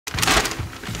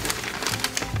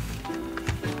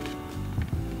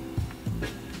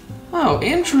Oh,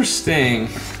 interesting.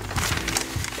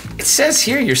 It says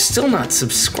here you're still not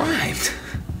subscribed.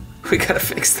 We gotta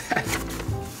fix that.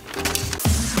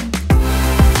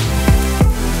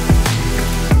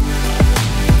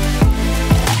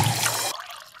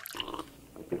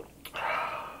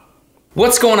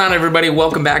 What's going on, everybody?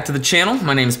 Welcome back to the channel.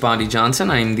 My name is Bondi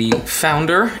Johnson. I'm the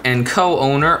founder and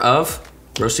co-owner of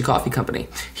Roasted Coffee Company.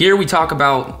 Here we talk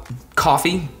about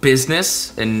coffee,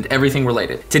 business, and everything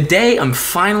related. Today, I'm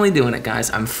finally doing it,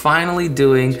 guys. I'm finally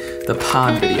doing the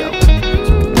pod video.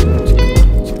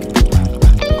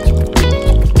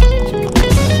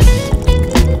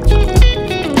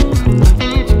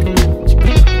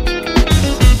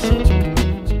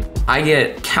 I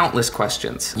get countless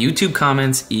questions, YouTube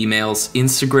comments, emails,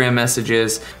 Instagram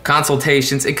messages,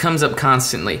 consultations. It comes up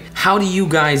constantly. How do you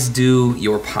guys do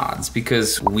your pods?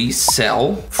 Because we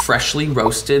sell freshly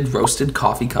roasted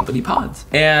coffee company pods.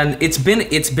 And it's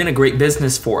been a great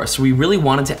business for us. We really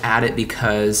wanted to add it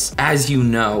because, as you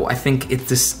know, I think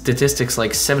the statistics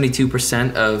like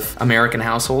 72% of American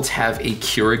households have a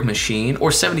Keurig machine, or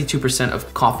 72%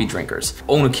 of coffee drinkers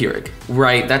own a Keurig,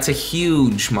 right? That's a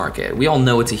huge market. We all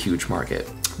know it's a huge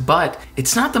market, but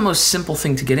it's not the most simple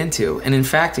thing to get into. And in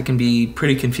fact, it can be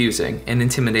pretty confusing and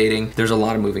intimidating. There's a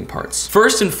lot of moving parts.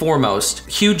 First and foremost,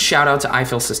 huge shout out to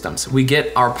iFill Systems. We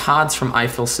get our pods from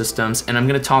iFill Systems, and I'm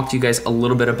gonna talk to you guys a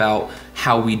little bit about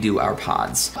how we do our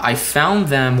pods. I found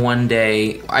them one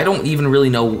day. I don't even really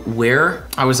know where.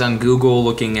 I was on Google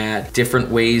looking at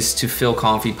different ways to fill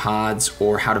coffee pods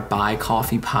or how to buy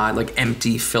coffee pod, like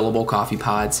empty fillable coffee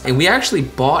pods. And we actually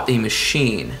bought a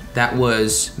machine that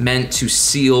was meant to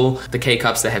seal the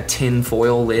K-Cups that have tin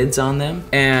foil lids on them.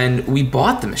 And we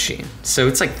bought the machine. So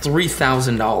it's like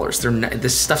 $3,000.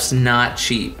 This stuff's not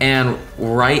cheap. And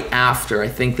right after, I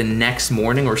think the next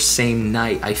morning or same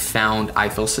night, I found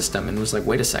iFill System and was like,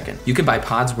 wait a second, you can buy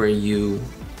pods where you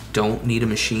don't need a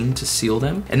machine to seal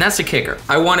them. And that's the kicker.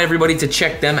 I want everybody to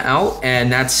check them out,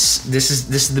 and this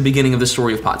is the beginning of the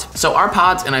story of pods. So our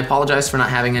pods, and I apologize for not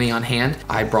having any on hand,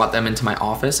 I brought them into my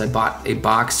office. I bought a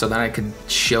box so that I could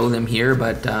show them here,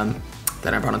 but then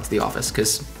I brought them to the office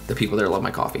because the people there love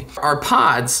my coffee. Our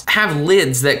pods have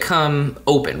lids that come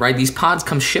open, right? These pods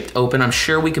come shipped open. I'm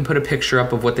sure we can put a picture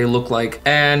up of what they look like,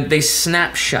 and they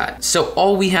snap shut. So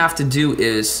all we have to do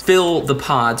is fill the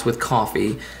pods with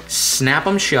coffee, snap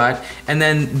them shut, and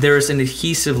then there's an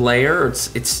adhesive layer.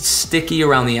 It's sticky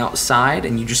around the outside,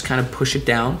 and you just kind of push it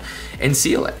down and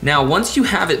seal it. Now, once you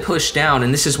have it pushed down,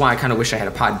 and this is why I kind of wish I had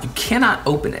a pod, you cannot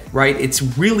open it, right? It's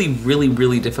really, really,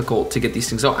 really difficult to get these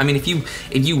things out. I mean, if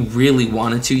you really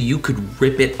wanted to, you could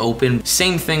rip it open.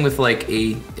 Same thing with like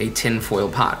a tin foil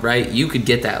pod, right? You could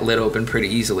get that lid open pretty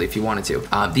easily if you wanted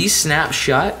to. These snap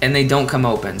shut and they don't come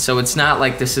open. So it's not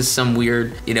like this is some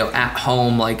weird, at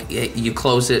home, like you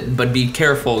close it, but be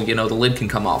careful, the lid can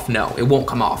come off. No, it won't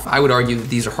come off. I would argue that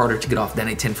these are harder to get off than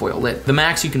a tin foil lid. The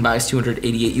max you can buy is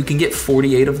 288. You can get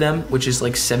 48 of them, which is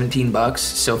like 17 bucks.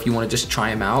 So if you want to just try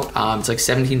them out, it's like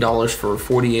 $17 for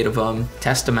 48 of them.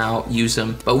 Test them out, use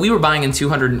them. But we were buying in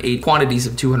 208 quantities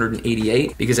of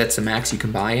 288 because that's the max you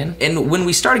can buy in. And when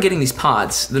we started getting these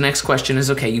pods, the next question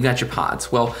is, okay, you got your pods.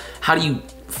 Well, how do you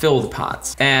fill the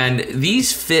pods? And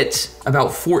these fit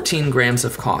about 14 grams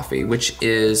of coffee, which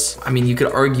is, I mean, you could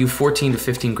argue 14 to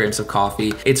 15 grams of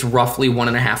coffee. It's roughly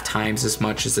 1.5 times as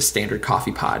much as the standard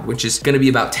coffee pod, which is gonna be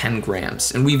about 10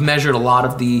 grams. And we've measured a lot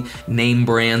of the name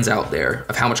brands out there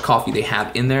of how much coffee they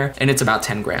have in there, and it's about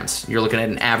 10 grams. You're looking at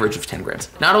an average of 10 grams.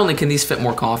 Not only can these fit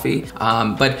more coffee,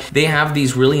 but they have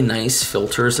these really nice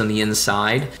filters on the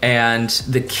inside. And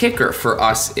the kicker for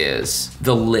us is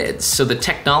the lids. So the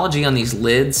technology on these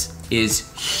lids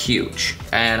is huge.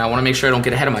 And I wanna make sure I don't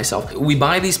get ahead of myself. We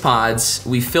buy these pods,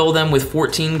 we fill them with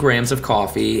 14 grams of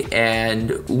coffee,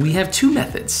 and we have two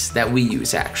methods that we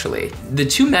use actually. The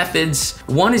two methods,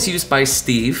 one is used by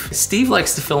Steve. Steve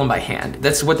likes to fill them by hand.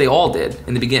 That's what they all did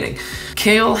in the beginning.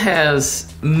 Kale has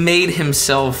made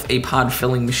himself a pod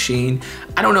filling machine.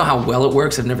 I don't know how well it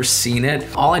works, I've never seen it.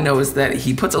 All I know is that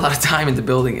he puts a lot of time into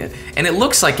building it, and it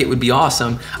looks like it would be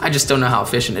awesome. I just don't know how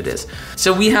efficient it is.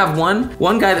 So we have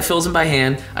one guy that fills them by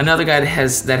hand, another guy that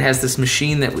has this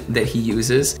machine that he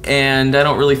uses, and I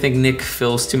don't really think Nick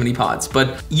fills too many pods.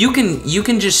 But you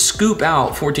can just scoop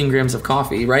out 14 grams of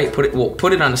coffee, right? Put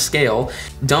it on a scale,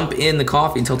 dump in the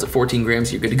coffee until it's at 14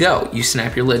 grams, you're good to go. You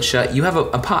snap your lid shut, you have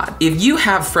a pod. If you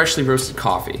have freshly roasted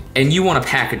coffee and you want to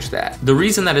package that, the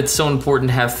reason that it's so important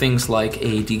to have things like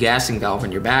a degassing valve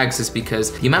in your bags is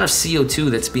because the amount of CO2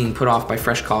 that's being put off by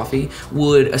fresh coffee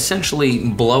would essentially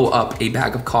blow up a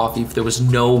bag of coffee if there was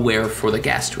nowhere for the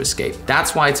gas to escape.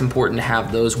 That's why it's important to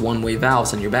have those one-way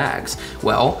valves in your bags.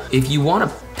 Well, if you want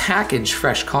to package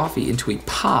fresh coffee into a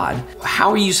pod,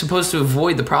 how are you supposed to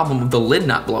avoid the problem of the lid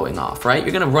not blowing off, right?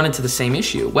 You're gonna run into the same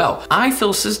issue. Well,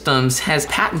 iFill Systems has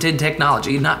patented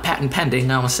technology, not patent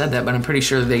pending, I almost said that, but I'm pretty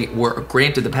sure they were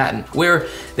granted the patent, where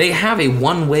they have a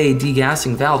one-way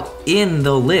degassing valve in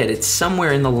the lid. It's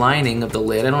somewhere in the lining of the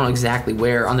lid. I don't know exactly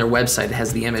where. On their website it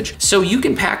has the image. So you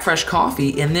can pack fresh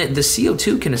coffee and the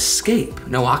CO2 can escape.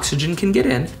 No oxygen can get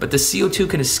in, but the CO2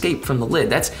 can escape from the lid.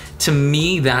 That's, to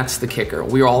me, that's the kicker.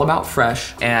 We're all about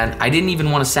fresh, and I didn't even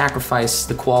want to sacrifice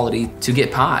the quality to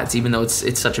get pods, even though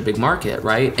it's such a big market,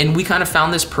 right? And we kind of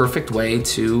found this perfect way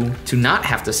to not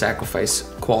have to sacrifice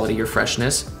quality or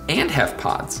freshness and have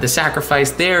pods. The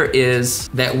sacrifice there is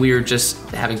that we're just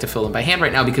having to fill them by hand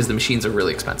right now because the machines are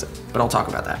really expensive, but I'll talk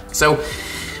about that. So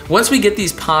once we get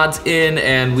these pods in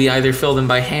and we either fill them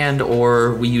by hand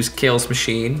or we use Kale's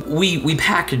machine, we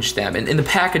package them. And the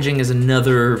packaging is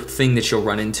another thing that you'll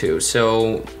run into.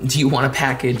 So do you want to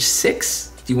package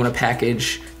 6? Do you want to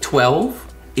package 12?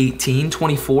 18,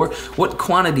 24, what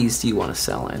quantities do you want to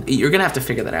sell in? You're gonna have to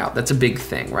figure that out. That's a big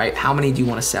thing, right? How many do you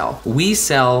want to sell? We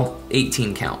sell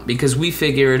 18 count because we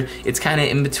figured it's kind of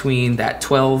in between that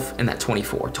 12 and that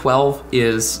 24. 12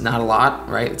 is not a lot,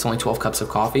 right? It's only 12 cups of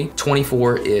coffee.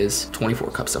 24 is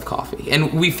 24 cups of coffee.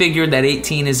 And we figured that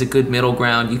 18 is a good middle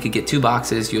ground. You could get 2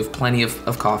 boxes, you have plenty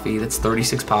of coffee, that's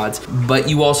 36 pods, but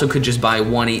you also could just buy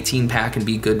one 18 pack and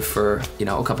be good for, you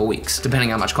know, a couple weeks,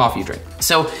 depending on how much coffee you drink.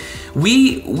 So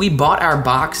we bought our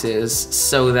boxes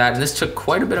so that, and this took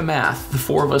quite a bit of math, the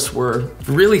 4 of us were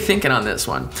really thinking on this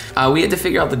one. We had to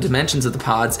figure out the dimensions of the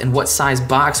pods and what size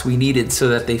box we needed so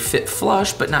that they fit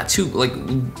flush, but not too, like,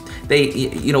 they,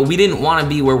 you know, we didn't want to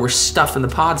be where we're stuffing the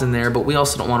pods in there, but we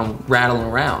also don't want them rattling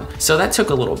around. So that took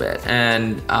a little bit,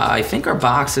 and I think our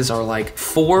boxes are like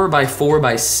 4 by 4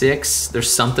 by 6.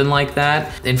 There's something like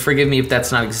that, and forgive me if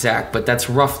that's not exact, but that's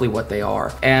roughly what they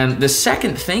are. And the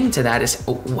second thing to that is,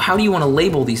 how do you want to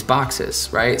label these boxes,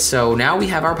 right? So now we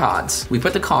have our pods. We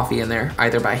put the coffee in there,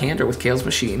 either by hand or with Kale's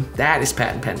machine. That is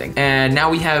patent pending. And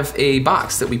now we have a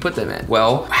box that we put them in.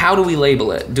 Well, how do we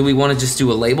label it? Do we want to just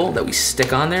do a label that we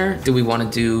stick on there? Do we want to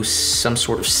do some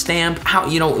sort of stamp? How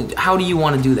do you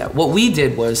want to do that? What we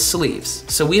did was sleeves.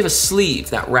 So we have a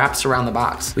sleeve that wraps around the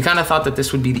box. We kind of thought that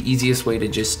this would be the easiest way to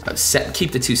just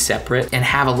keep the two separate and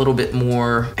have a little bit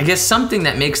more, I guess, something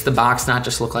that makes the box not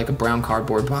just look like a brown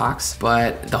cardboard box,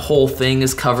 but the whole thing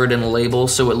is covered in a label,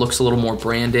 so it looks a little more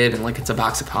branded and like it's a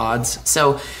box of pods.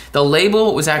 So the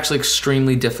label was actually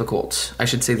extremely difficult. I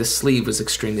should say the sleeve was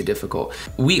extremely difficult.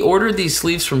 We ordered these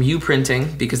sleeves from U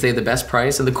Printing because they had the best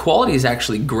price, and the quality is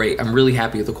actually great. I'm really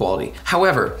happy with the quality.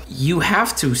 However, you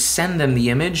have to send them the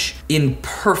image in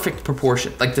perfect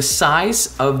proportion. Like, the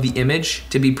size of the image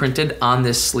to be printed on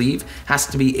this sleeve has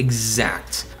to be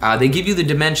exact. They give you the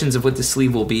dimensions of what the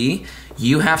sleeve will be.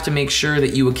 You have to make sure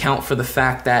that you account for the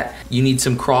fact that you need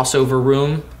some crossover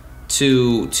room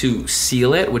to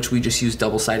seal it, which we just use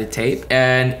double-sided tape.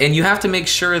 And you have to make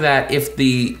sure that if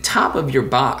the top of your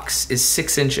box is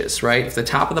 6 inches, right? If the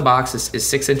top of the box is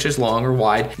 6 inches long or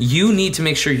wide, you need to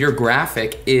make sure your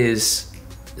graphic is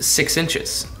 6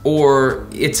 inches, or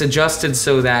it's adjusted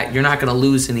so that you're not gonna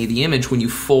lose any of the image when you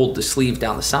fold the sleeve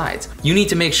down the sides. You need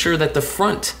to make sure that the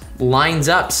front lines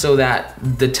up so that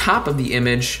the top of the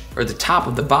image, or the top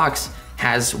of the box,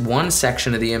 has one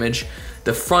section of the image,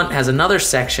 the front has another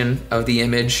section of the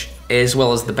image, as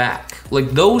well as the back. Like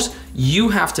those, you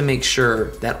have to make sure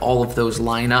that all of those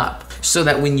line up so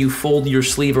that when you fold your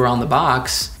sleeve around the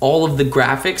box, all of the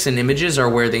graphics and images are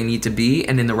where they need to be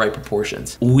and in the right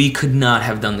proportions. We could not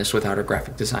have done this without a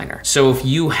graphic designer. So if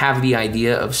you have the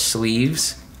idea of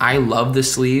sleeves, I love the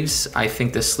sleeves. I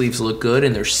think the sleeves look good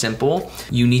and they're simple.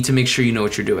 You need to make sure you know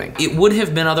what you're doing. It would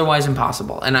have been otherwise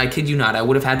impossible. And I kid you not, I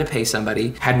would have had to pay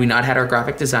somebody had we not had our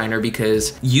graphic designer,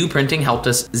 because U Printing helped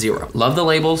us zero. Love the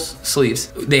labels,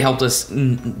 sleeves. They helped us,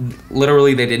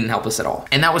 literally they didn't help us at all.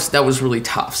 And that was really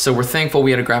tough. So we're thankful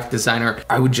we had a graphic designer.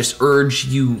 I would just urge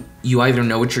you either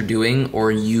know what you're doing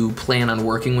or you plan on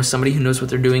working with somebody who knows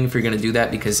what they're doing if you're gonna do that,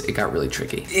 because it got really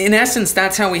tricky. In essence,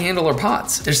 that's how we handle our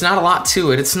pods. There's not a lot to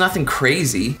it. It's nothing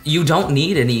crazy. You don't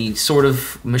need any sort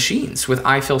of machines with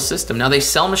iFill system. Now they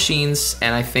sell machines,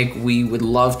 and I think we would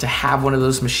love to have one of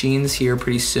those machines here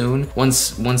pretty soon.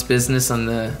 Once business on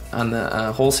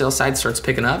the wholesale side starts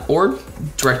picking up, or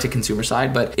direct to consumer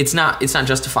side, but it's not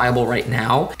justifiable right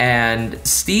now. And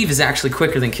Steve is actually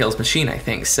quicker than Kale's machine, I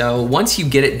think. So once you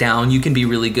get it down down, you can be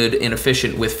really good and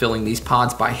efficient with filling these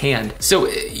pods by hand. So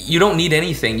you don't need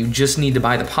anything, you just need to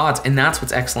buy the pods, and that's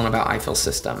what's excellent about iFill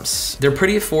systems. They're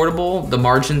pretty affordable. The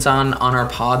margins on our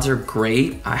pods are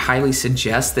great. I highly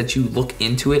suggest that you look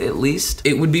into it at least.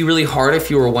 It would be really hard if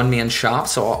you were a one-man shop,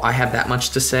 so I have that much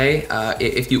to say.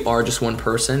 If you are just one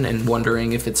person and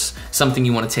wondering if it's something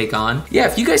you want to take on. Yeah,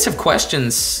 if you guys have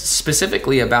questions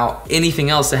specifically about anything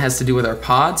else that has to do with our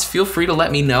pods, feel free to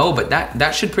let me know, but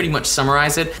that should pretty much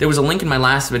summarize it. There was a link in my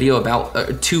last video about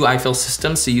 2 iFill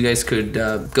systems, so you guys could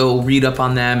go read up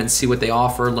on them and see what they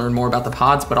offer, learn more about the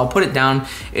pods, but I'll put it down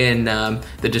in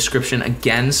the description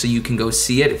again so you can go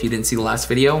see it if you didn't see the last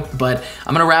video. But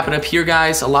I'm gonna wrap it up here,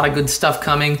 guys. A lot of good stuff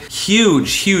coming.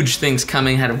 Huge things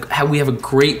coming. We have a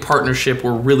great partnership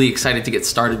we're really excited to get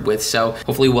started with, so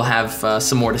hopefully we'll have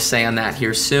some more to say on that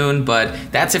here soon. But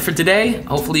that's it for today.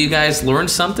 Hopefully you guys learned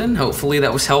something. Hopefully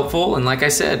that was helpful, and like I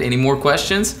said, any more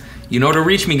questions, you know where to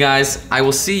reach me, guys. I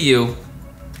will see you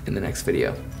in the next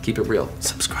video. Keep it real.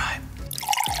 Subscribe.